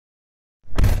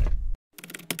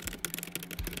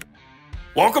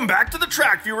Welcome back to the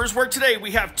track, viewers, where today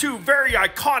we have two very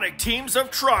iconic teams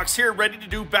of trucks here ready to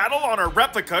do battle on our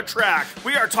replica track.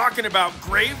 We are talking about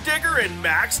Gravedigger and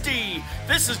MAXD.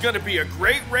 This is going to be a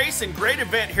great race and great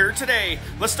event here today.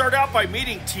 Let's start out by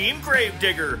meeting Team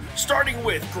Gravedigger, starting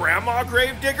with Grandma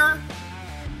Gravedigger,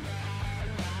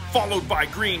 followed by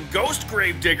Green Ghost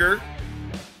Gravedigger,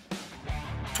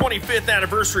 25th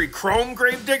Anniversary Chrome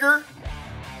Gravedigger,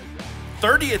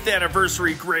 30th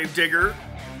Anniversary Gravedigger.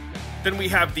 Then we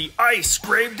have the Ice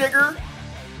Gravedigger,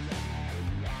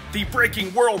 the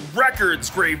Breaking World Records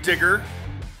Gravedigger,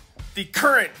 the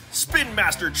current Spin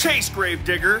Master Chase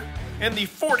Gravedigger, and the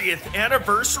 40th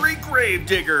Anniversary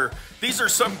Gravedigger. These are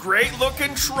some great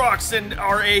looking trucks and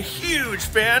are a huge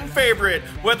fan favorite,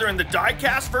 whether in the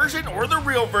diecast version or the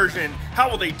real version.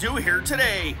 How will they do here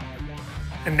today?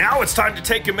 And now it's time to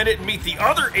take a minute and meet the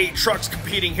other 8 trucks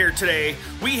competing here today.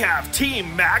 We have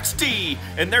Team MAXD,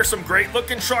 and there's some great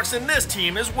looking trucks in this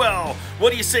team as well. What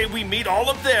do you say we meet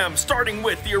all of them, starting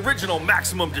with the original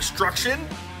Maximum Destruction?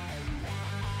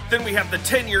 Then we have the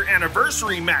 10-year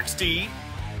anniversary MAXD,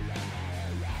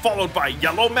 followed by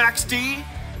Yellow MAXD,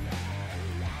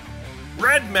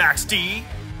 Red MAXD,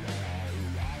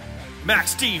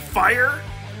 MAXD Fire,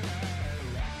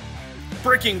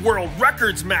 Breaking World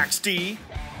Records MAXD,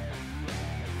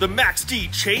 the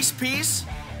MAXD Chase Piece,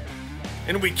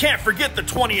 and we can't forget the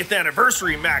 20th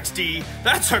Anniversary MAXD.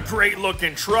 That's a great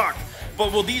looking truck.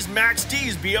 But will these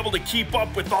MAXDs be able to keep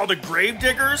up with all the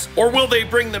Gravediggers? Or will they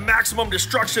bring the maximum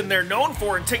destruction they're known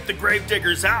for and take the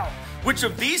Gravediggers out? Which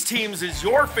of these teams is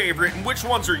your favorite and which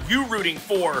ones are you rooting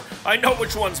for? I know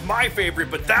which one's my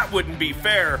favorite, but that wouldn't be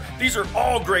fair. These are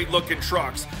all great looking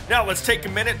trucks. Now let's take a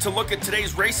minute to look at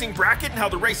today's racing bracket and how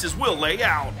the races will lay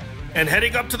out. And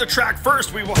heading up to the track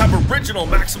first, we will have original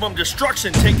Maximum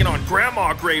Destruction taking on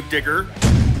Grandma Gravedigger.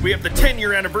 We have the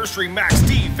 10-year anniversary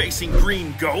MAXD facing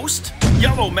Green Ghost.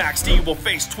 Yellow MAXD will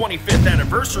face 25th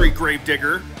Anniversary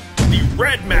Gravedigger. The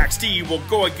Red MAXD will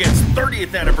go against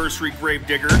 30th Anniversary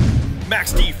Gravedigger.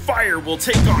 MAXD Fire will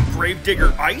take on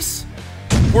Gravedigger Ice.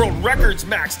 World Records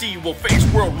MAXD will face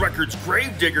World Records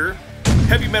Gravedigger.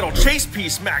 Heavy Metal Chase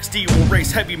Piece MAXD will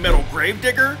race Heavy Metal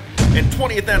Gravedigger. And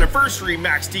 20th Anniversary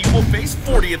MAXD will face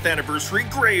 40th Anniversary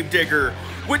Gravedigger.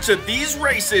 Which of these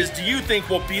races do you think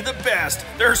will be the best?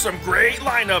 There are some great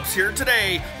lineups here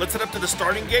today. Let's head up to the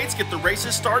starting gates, get the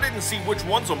races started, and see which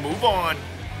ones will move on.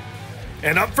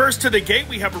 And up first to the gate,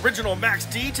 we have original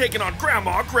MAXD taking on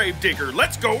Grandma Gravedigger.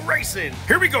 Let's go racing.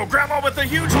 Here we go, Grandma with a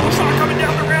huge hole shot coming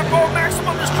down the ramp. Oh,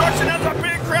 Maximum Destruction has a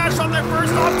big crash on that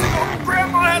first obstacle.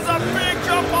 Grandma has a big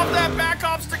jump off that back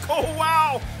obstacle.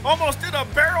 Wow, almost did a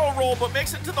barrel roll, but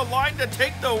makes it to the line to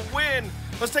take the win.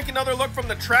 Let's take another look from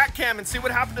the track cam and see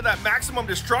what happened to that Maximum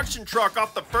Destruction truck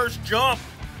off the first jump.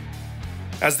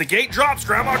 As the gate drops,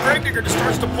 Grandma Gravedigger just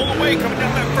starts to pull away, coming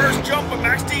down that first jump, but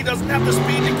MAXD doesn't have the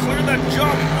speed to clear that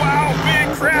jump. Wow,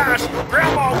 big crash.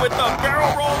 Grandma with the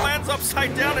barrel roll lands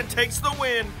upside down and takes the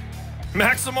win.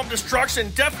 Maximum Destruction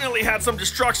definitely had some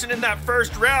destruction in that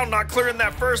first round, not clearing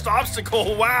that first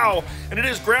obstacle. Wow. And it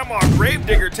is Grandma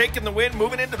Gravedigger taking the win,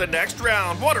 moving into the next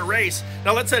round. What a race.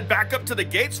 Now let's head back up to the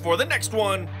gates for the next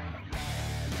one.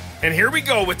 And here we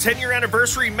go with 10-year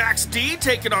anniversary MAXD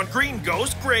taking on Green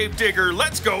Ghost Gravedigger.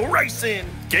 Let's go racing.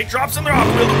 Gate drops and they're off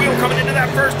wheel to wheel coming into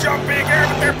that first jump. Big air,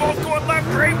 but they're both going left.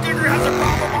 Gravedigger has a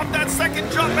problem off that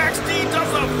second jump. MAXD does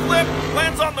a flip,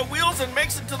 lands on the wheels and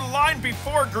makes it to the line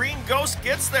before Green Ghost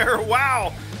gets there.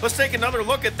 Wow. Let's take another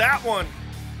look at that one.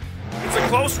 It's a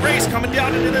close race coming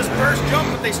down into this first jump,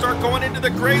 but they start going into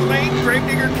the gray lane.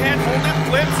 Gravedigger can't hold it,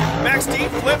 flips. MAXD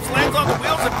flips, lands on the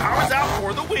wheels and powers out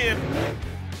for the win.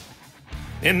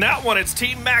 In that one, it's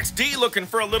Team MAXD looking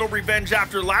for a little revenge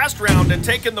after last round and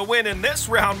taking the win in this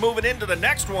round, moving into the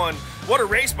next one. What a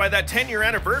race by that 10-year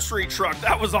anniversary truck.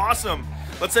 That was awesome.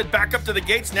 Let's head back up to the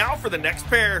gates now for the next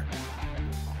pair.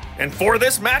 And for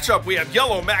this matchup, we have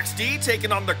Yellow MAXD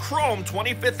taking on the Chrome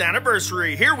 25th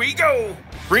Anniversary. Here we go.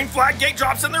 Green flag gate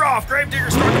drops and they're off. Gravedigger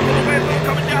starting to pull away a little,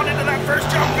 coming down into that first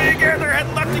jump. Big air, they're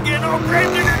heading left again. Oh,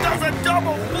 Gravedigger does a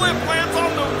double flip, lands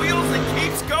on the wheels and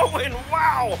keeps going.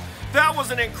 Wow. That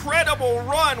was an incredible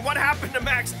run. What happened to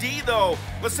MAXD though?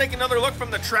 Let's take another look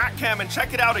from the track cam and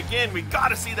check it out again. We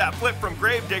gotta see that flip from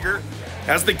Gravedigger.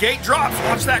 As the gate drops,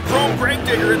 watch that Chrome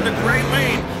Gravedigger in the gray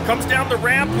lane. Comes down the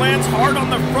ramp, lands hard on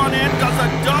the front end, does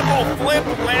a double flip,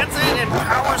 lands it, and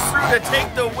powers through to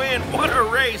take the win. What a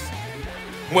race.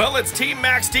 Well, it's Team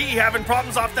MAXD having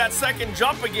problems off that second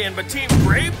jump again, but Team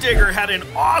Gravedigger had an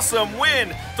awesome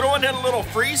win, throwing in a little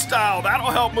freestyle.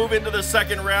 That'll help move into the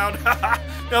second round.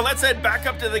 Now let's head back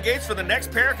up to the gates for the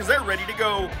next pair because they're ready to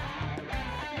go.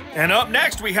 And up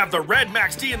next, we have the red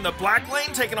MAXD in the black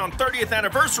lane taking on 30th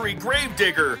anniversary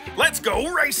Gravedigger. Let's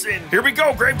go racing. Here we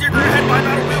go. Gravedigger ahead by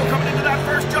about a wheel coming into that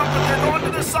first jump, but they're going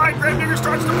to the side. Gravedigger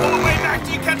starts to pull away.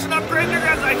 MAXD catching up. Gravedigger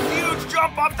has a huge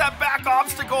jump off that back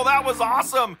obstacle. That was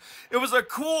awesome. It was a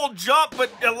cool jump,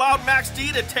 but allowed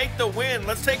MAXD to take the win.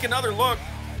 Let's take another look.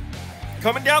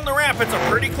 Coming down the ramp, it's a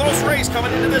pretty close race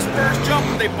coming into this first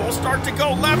jump. They both start to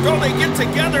go left. Oh, they get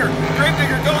together.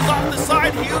 Gravedigger goes off the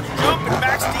side, huge jump, and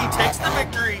MAXD takes the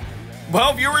victory.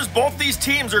 Well, viewers, both these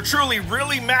teams are truly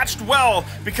really matched well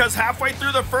because halfway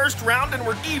through the first round and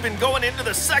we're even going into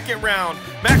the second round.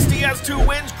 MAXD has 2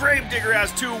 wins, Gravedigger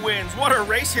has 2 wins. What a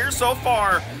race here so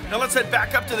far. Now let's head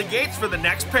back up to the gates for the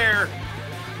next pair.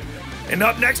 And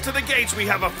up next to the gates, we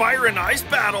have a fire and ice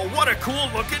battle. What a cool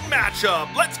looking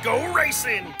matchup. Let's go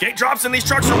racing. Gate drops and these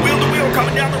trucks are wheel to wheel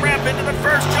coming down the ramp into the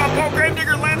first jump. Oh,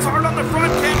 Gravedigger lands hard on the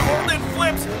front, can't hold it,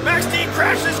 flips. MAXD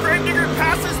crashes, Gravedigger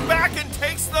passes back and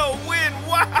takes the win.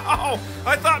 Wow.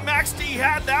 I thought MAXD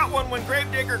had that one when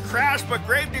Gravedigger crashed, but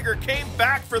Gravedigger came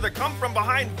back for the come from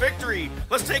behind victory.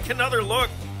 Let's take another look.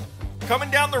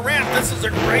 Coming down the ramp, this is a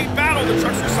great battle. The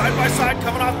trucks are side by side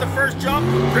coming off the first jump.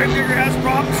 Gravedigger has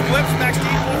problems, flips,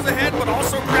 MAXD pulls ahead, but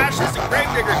also crashes, and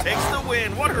Gravedigger takes the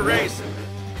win. What a race.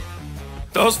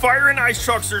 Those fire and ice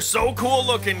trucks are so cool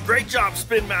looking. Great job,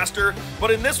 Spin Master.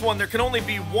 But in this one, there can only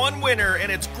be one winner,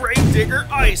 and it's Gravedigger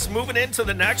Ice moving into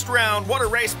the next round. What a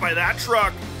race by that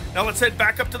truck. Now let's head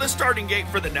back up to the starting gate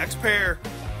for the next pair.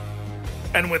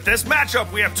 And with this matchup,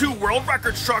 we have 2 world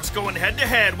records trucks going head to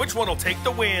head. Which one will take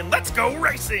the win? Let's go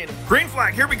racing. Green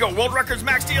flag, here we go. World records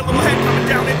MAXD a little head coming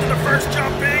down into the first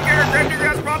jump. Big air, Gravedigger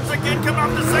has problems again, coming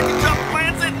off the second jump,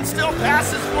 lands it and still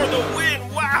passes for the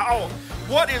win. Wow.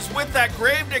 What is with that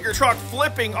Gravedigger truck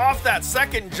flipping off that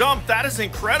second jump? That is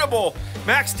incredible.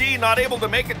 MAXD not able to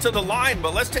make it to the line,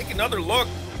 but let's take another look.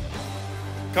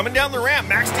 Coming down the ramp,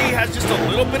 MAXD has just a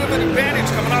little bit of an advantage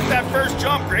coming off that first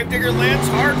jump. Gravedigger lands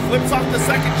hard, flips off the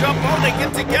second jump. Oh, they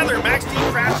get together. MAXD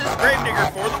crashes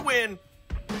Gravedigger for the win.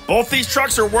 Both these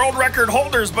trucks are world record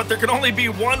holders, but there can only be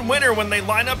one winner when they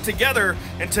line up together.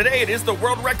 And today it is the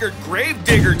world record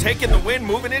Gravedigger taking the win,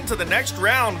 moving into the next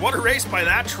round. What a race by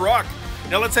that truck.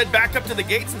 Now let's head back up to the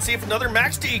gates and see if another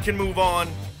MAXD can move on.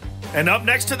 And up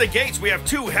next to the gates, we have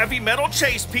 2 heavy metal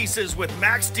chase pieces with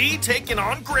MAXD taking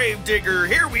on Gravedigger.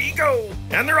 Here we go.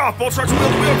 And they're off. Both trucks wheel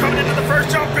to wheel coming into the first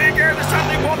jump. Big air. This time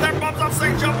they both have bumps off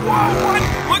second jump. Wow, what?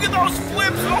 Look at those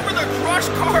flips over the crush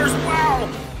cars.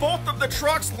 Wow. Both of the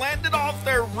trucks landed off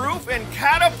their roof and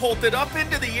catapulted up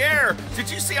into the air. Did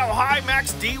you see how high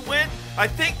MAXD went? I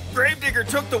think Gravedigger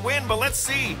took the win, but let's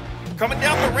see. Coming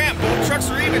down the ramp, both trucks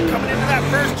are even. Coming into that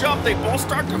first jump, they both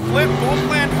start to flip,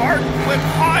 both land hard and flip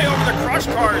high over the crush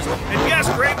cars. And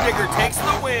yes, Gravedigger takes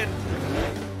the win.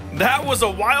 That was a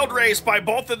wild race by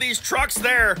both of these trucks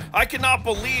there. I cannot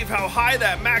believe how high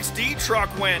that MAXD truck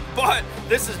went, but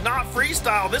this is not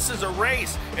freestyle, this is a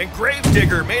race. And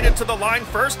Gravedigger made it to the line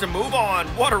first to move on.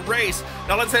 What a race.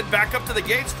 Now let's head back up to the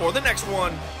gates for the next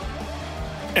one.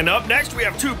 And up next, we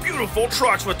have 2 beautiful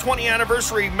trucks with 20th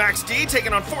anniversary MAXD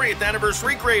taking on 40th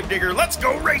anniversary Gravedigger. Let's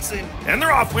go racing. And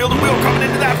they're off wheel to wheel coming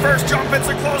into that first jump. It's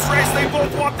a close race. They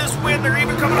both want this win. They're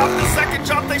even coming off the second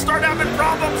jump. They start having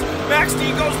problems.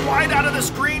 MAXD goes wide out of the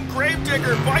screen.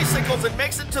 Gravedigger bicycles and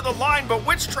makes it to the line. But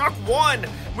which truck won?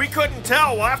 We couldn't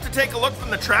tell. We'll have to take a look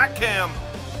from the track cam.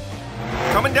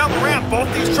 Coming down the ramp,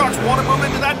 both these trucks want to move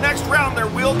into that next round. They're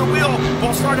wheel to wheel.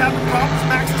 Both start having problems.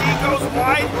 MAXD goes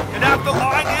wide, and at the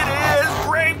line it is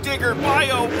Gravedigger by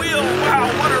a wheel. Wow,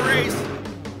 what a race.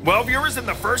 Well, viewers, in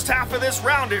the first half of this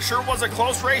round, it sure was a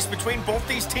close race between both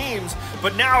these teams.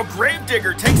 But now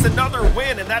Gravedigger takes another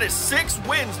win, and that is 6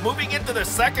 wins moving into the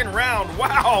second round.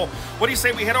 Wow. What do you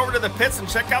say we head over to the pits and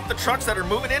check out the trucks that are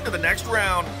moving into the next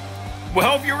round?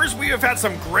 Well, viewers, we have had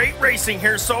some great racing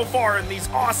here so far in these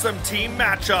awesome team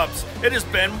matchups. It has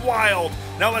been wild.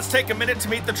 Now let's take a minute to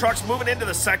meet the trucks moving into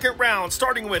the second round,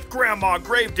 starting with Grandma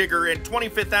Gravedigger and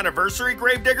 25th anniversary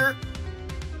Gravedigger,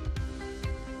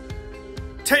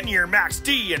 10-year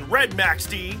MAXD and red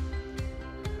MAXD.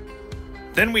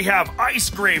 Then we have Ice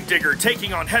Gravedigger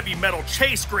taking on Heavy Metal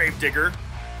Chase Gravedigger,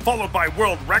 followed by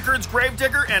World Records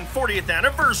Gravedigger and 40th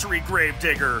Anniversary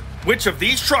Gravedigger. Which of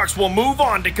these trucks will move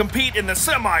on to compete in the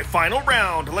semi-final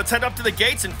round? Let's head up to the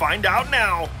gates and find out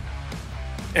now.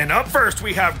 And up first,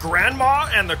 we have Grandma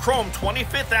and the Chrome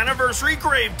 25th Anniversary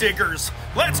Gravediggers.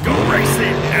 Let's go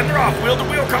racing! And they're off wheel to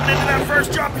wheel coming into that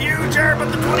first jump. Huge air,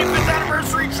 but the 25th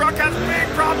Anniversary truck has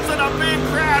big problems and a big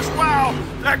crash. Wow,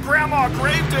 that Grandma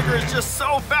Gravedigger is just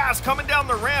so fast coming down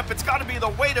the ramp. It's got to be the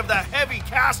weight of that heavy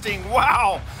casting.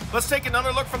 Wow! Let's take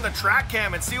another look from the track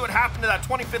cam and see what happened to that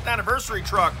 25th Anniversary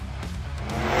truck.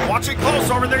 Watch it close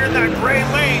over there in that gray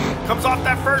lane. Comes off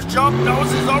that first jump,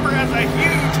 noses over, has a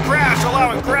huge crash,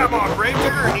 allowing Grandma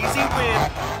Gravedigger an easy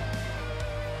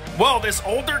win. Well, this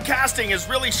older casting is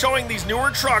really showing these newer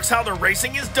trucks how the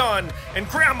racing is done, and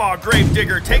Grandma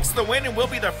Gravedigger takes the win and will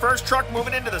be the first truck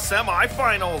moving into the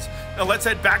semifinals. Now let's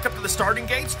head back up to the starting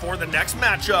gates for the next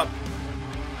matchup.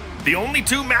 The only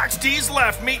two MAXDs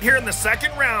left meet here in the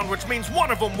second round, which means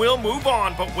one of them will move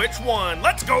on, but which one?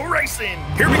 Let's go racing!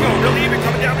 Here we go, really even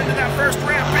coming down into that first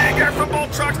ramp. Big air from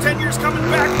both trucks, 10 years coming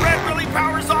back. Red really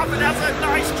powers off and has a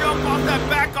nice jump off that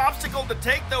back obstacle to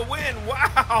take the win.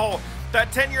 Wow!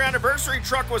 That 10-year anniversary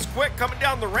truck was quick coming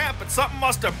down the ramp, but something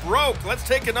must have broke. Let's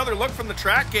take another look from the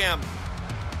track cam.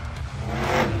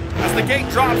 As the gate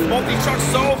drops, both these trucks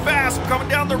so fast coming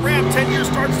down the ramp. 10 years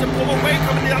starts to pull away,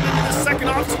 coming down into the second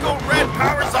obstacle. Red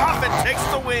powers off and takes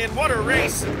the win. What a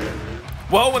race!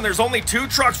 Well, when there's only two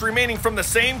trucks remaining from the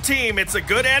same team, it's a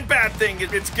good and bad thing.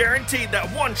 It's guaranteed that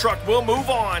one truck will move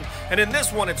on. And in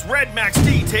this one, it's Red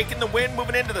MAXD taking the win,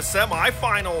 moving into the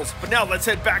semifinals. But now let's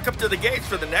head back up to the gates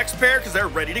for the next pair because they're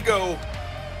ready to go.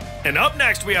 And up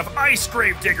next, we have Ice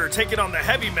Gravedigger taking on the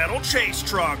heavy metal chase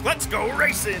truck. Let's go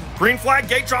racing. Green flag,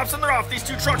 gate drops, and they're off. These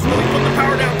two trucks really put the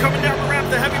power down. Coming down the ramp,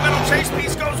 the heavy metal chase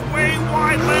piece goes way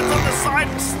wide, lands on the side,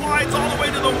 and slides all the way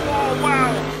to the wall.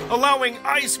 Wow. Allowing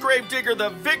Ice Gravedigger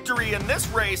the victory in this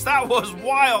race. That was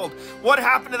wild. What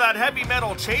happened to that heavy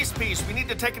metal chase piece? We need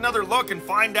to take another look and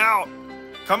find out.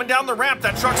 Coming down the ramp,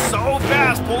 that truck's so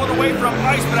fast, pulling away from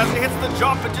Ice, but as it hits the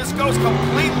jump, it just goes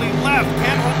completely left.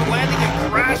 Can't hold the landing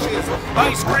and crashes.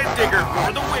 Ice Gravedigger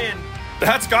for the win.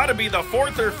 That's got to be the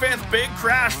fourth or fifth big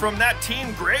crash from that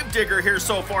team Gravedigger here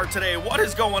so far today. What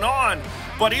is going on?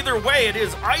 But either way, it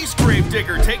is Ice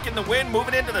Gravedigger taking the win,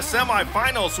 moving into the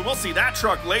semifinals, so we'll see that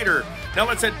truck later. Now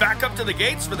let's head back up to the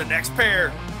gates for the next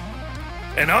pair.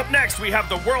 And up next, we have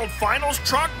the World Finals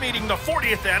truck meeting the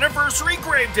 40th Anniversary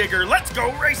Gravedigger. Let's go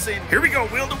racing. Here we go,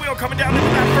 wheel to wheel, coming down into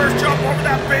that first jump over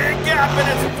that big gap, and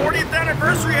it's 40th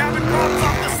Anniversary having problems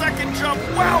off the second jump.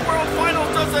 Wow, World Finals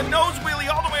does a nose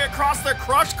wheelie all the way across the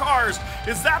crush cars.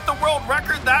 Is that the world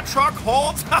record that truck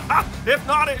holds? If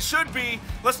not, it should be.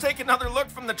 Let's take another look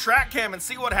from the track cam and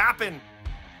see what happened.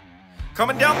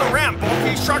 Coming down the ramp, both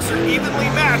these trucks are evenly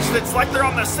matched. It's like they're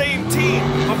on the same team.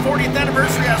 But 40th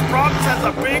Anniversary has problems, has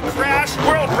a big crash.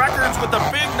 World records with a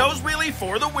big nose wheelie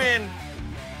for the win.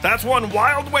 That's one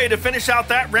wild way to finish out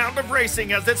that round of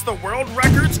racing, as it's the World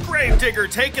Records Gravedigger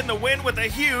taking the win with a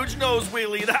huge nose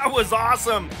wheelie. That was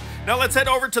awesome. Now let's head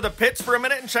over to the pits for a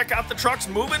minute and check out the trucks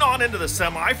moving on into the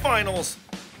semifinals.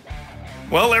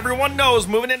 Well, everyone knows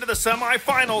moving into the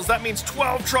semifinals, that means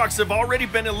 12 trucks have already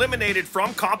been eliminated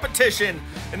from competition.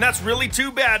 And that's really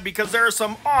too bad because there are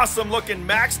some awesome looking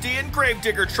MAXD and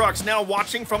Gravedigger trucks now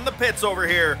watching from the pits over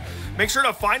here. Make sure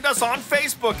to find us on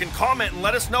Facebook and comment and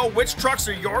let us know which trucks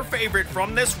are your favorite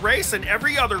from this race and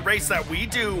every other race that we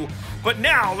do. But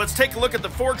now, let's take a look at the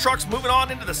four trucks moving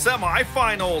on into the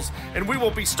semifinals. And we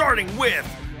will be starting with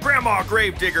Grandma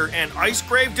Gravedigger and Ice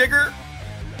Gravedigger,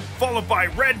 followed by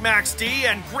Red MAXD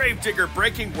and Gravedigger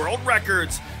breaking world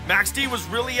records. MAXD was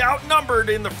really outnumbered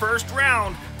in the first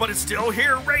round, but it's still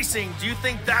here racing. Do you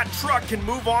think that truck can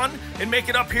move on and make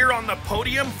it up here on the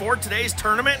podium for today's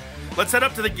tournament? Let's head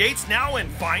up to the gates now and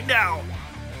find out.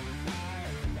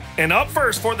 And up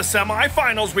first for the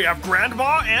semifinals, we have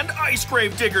Grandma and Ice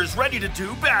Gravediggers ready to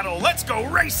do battle. Let's go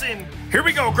racing. Here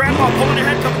we go, Grandma pulling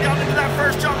ahead, coming down into that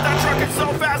first jump. That truck is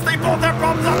so fast, they both have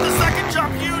problems off the second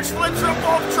jump. Huge flinch from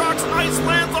both trucks. Ice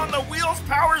lands on the wheels,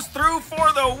 powers through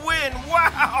for the win.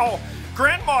 Wow!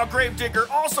 Grandma Gravedigger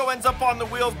also ends up on the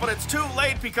wheels, but it's too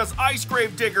late because Ice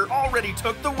Gravedigger already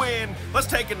took the win. Let's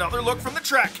take another look from the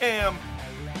track cam.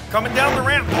 Coming down the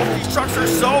ramp, both these trucks are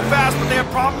so fast, but they have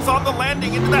problems on the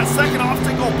landing into that second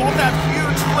obstacle. Both have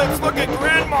huge flips. Look at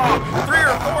Grandma. 3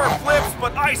 or 4 flips,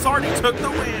 but Ice already took the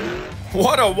win.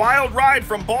 What a wild ride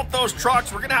from both those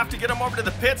trucks. We're going to have to get them over to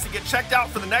the pits to get checked out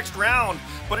for the next round.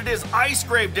 But it is Ice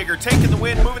Gravedigger taking the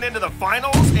win, moving into the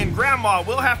finals, and Grandma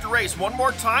will have to race one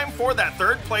more time for that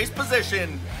third place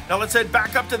position. Now let's head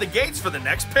back up to the gates for the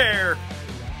next pair.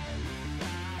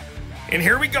 And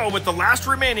here we go with the last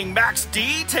remaining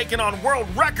MAXD taking on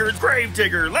world records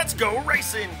Gravedigger. Let's go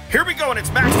racing. Here we go, and it's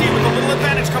MAXD with a little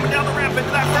advantage coming down the ramp into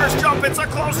that first jump. It's a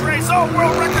close race. Oh,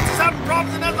 world records is having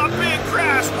problems and has a big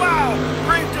crash. Wow.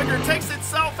 Gravedigger takes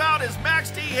itself out as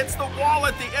MAXD hits the wall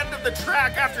at the end of the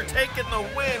track after taking the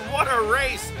win. What a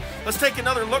race. Let's take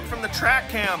another look from the track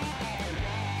cam.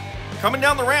 Coming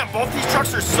down the ramp, both these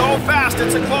trucks are so fast.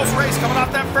 It's a close race coming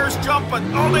off that first jump, but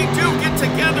oh, they do get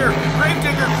together.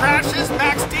 Gravedigger crashes,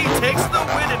 MAXD takes the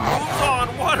win and moves on.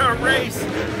 What a race.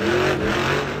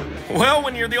 Well,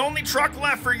 when you're the only truck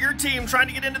left for your team trying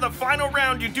to get into the final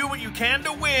round, you do what you can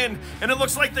to win, and it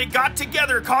looks like they got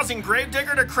together, causing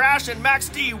Gravedigger to crash, and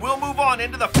MAXD will move on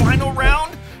into the final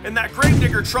round, and that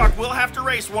Gravedigger truck will have to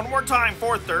race one more time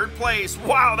for third place.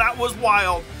 Wow, that was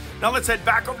wild. Now let's head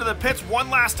back over to the pits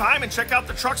one last time and check out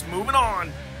the trucks moving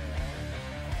on.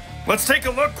 Let's take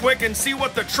a look quick and see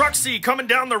what the trucks see coming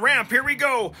down the ramp. Here we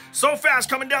go. So fast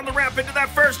coming down the ramp into that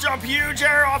first jump. Huge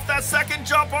air off that second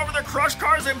jump over the crush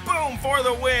cars and boom for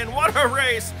the win. What a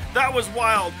race. That was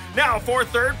wild. Now for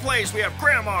third place, we have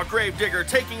Grandma Gravedigger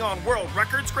taking on world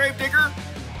records Gravedigger.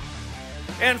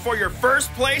 And for your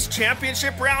first place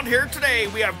championship round here today,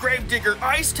 we have Gravedigger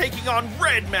Ice taking on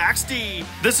Red MAXD.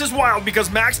 This is wild because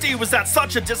MAXD was at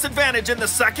such a disadvantage in the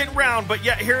second round, but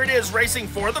yet here it is racing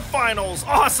for the finals.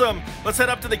 Awesome. Let's head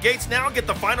up to the gates now and get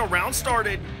the final round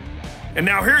started. And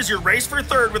now here's your race for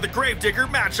third with the Gravedigger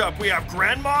matchup. We have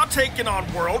Grandma taking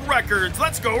on world records.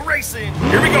 Let's go racing.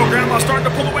 Here we go. Grandma starting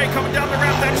to pull away, coming down the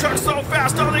ramp. That truck's so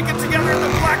fast. Oh, they get together in the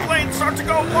black lane, start to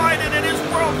go wide, and it is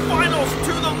world finals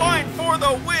to the line for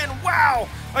the win. Wow.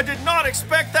 I did not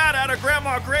expect that out of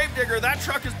Grandma Gravedigger. That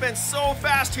truck has been so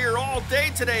fast here all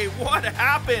day today. What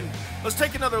happened? Let's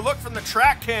take another look from the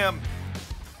track cam.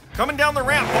 Coming down the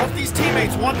ramp, both these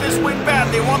teammates want this win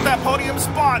bad. They want that podium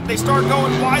spot. They start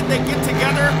going wide, they get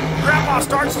together. Grandma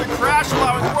starts to crash,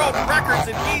 allowing world records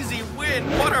an easy win.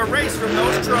 What a race from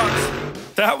those trucks.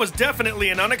 That was definitely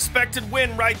an unexpected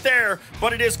win right there,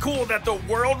 but it is cool that the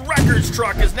world records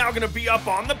truck is now going to be up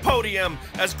on the podium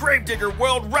as Gravedigger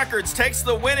World Records takes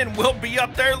the win and will be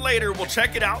up there later. We'll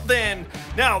check it out then.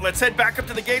 Now let's head back up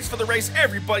to the gates for the race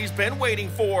everybody's been waiting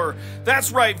for.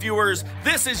 That's right, viewers,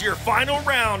 this is your final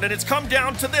round and it's come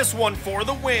down to this one for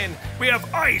the win. We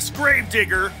have Ice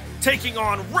Gravedigger taking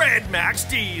on Red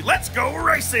MAXD. Let's go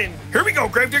racing. Here we go.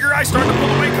 Gravedigger Ice starting to pull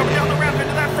away, coming down the ramp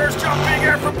into that first jump. Big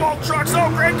air from both trucks. Oh,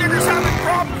 Gravedigger's having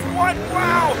problems. What?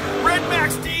 Wow. Red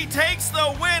MAXD takes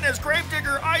the win as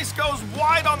Gravedigger Ice goes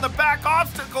wide on the back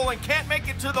obstacle and can't make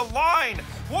it to the line.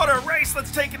 What a race.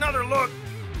 Let's take another look.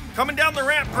 Coming down the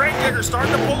ramp, Gravedigger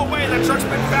starting to pull away. That truck's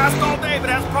been fast all day, but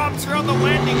has problems here on the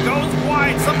landing. Goes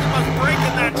wide. Something must break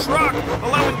in that truck,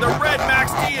 allowing the Red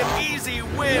MAXD an easy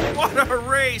win. What a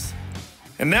race.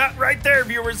 And that right there,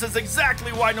 viewers, is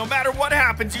exactly why no matter what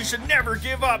happens, you should never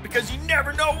give up because you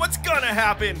never know what's gonna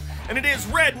happen. And it is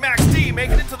Red MAXD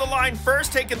making it to the line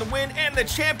first, taking the win and the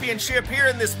championship here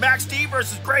in this MAXD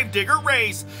versus Gravedigger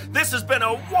race. This has been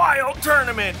a wild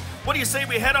tournament. What do you say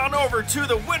we head on over to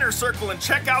the winner's circle and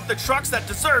check out the trucks that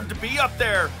deserve to be up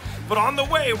there? But on the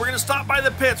way, we're gonna stop by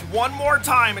the pits one more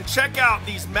time and check out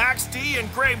these MAXD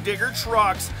and Gravedigger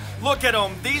trucks. Look at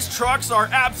them. These trucks are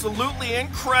absolutely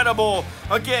incredible.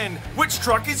 Again, which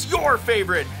truck is your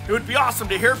favorite? It would be awesome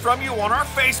to hear from you on our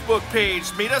Facebook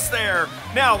page. Meet us there.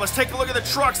 Now, let's take a look at the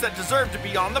trucks that deserve to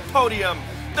be on the podium.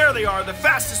 There they are, the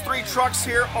fastest three trucks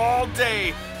here all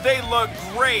day. They look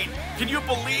great. Can you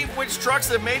believe which trucks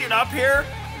have made it up here?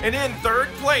 And in third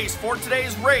place for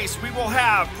today's race, we will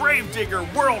have Gravedigger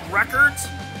World Records.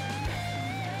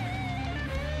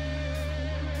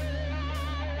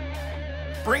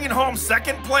 Bringing home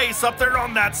second place up there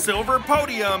on that silver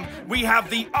podium, we have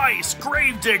the Ice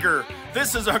Gravedigger.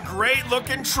 This is a great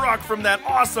looking truck from that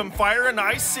awesome Fire and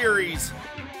Ice series.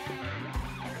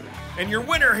 And your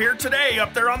winner here today,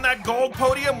 up there on that gold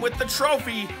podium with the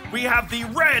trophy, we have the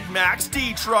Red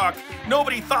MAXD truck.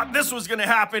 Nobody thought this was gonna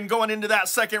happen going into that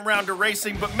second round of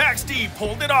racing, but MAXD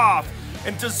pulled it off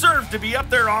and deserved to be up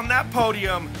there on that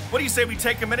podium. What do you say we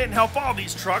take a minute and help all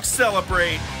these trucks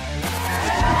celebrate?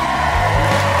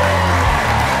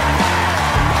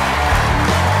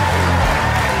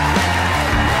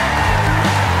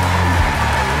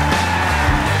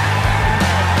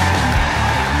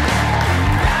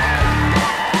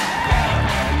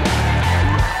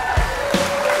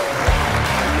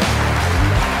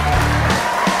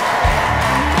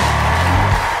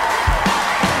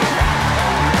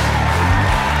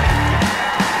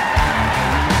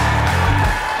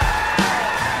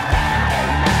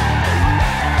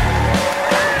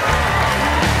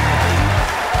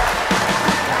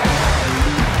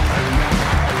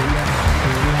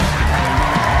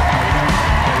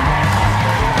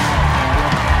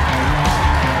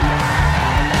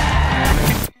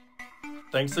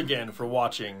 Thanks again for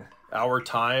watching our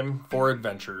Time for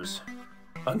Adventures.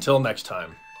 Until next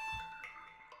time.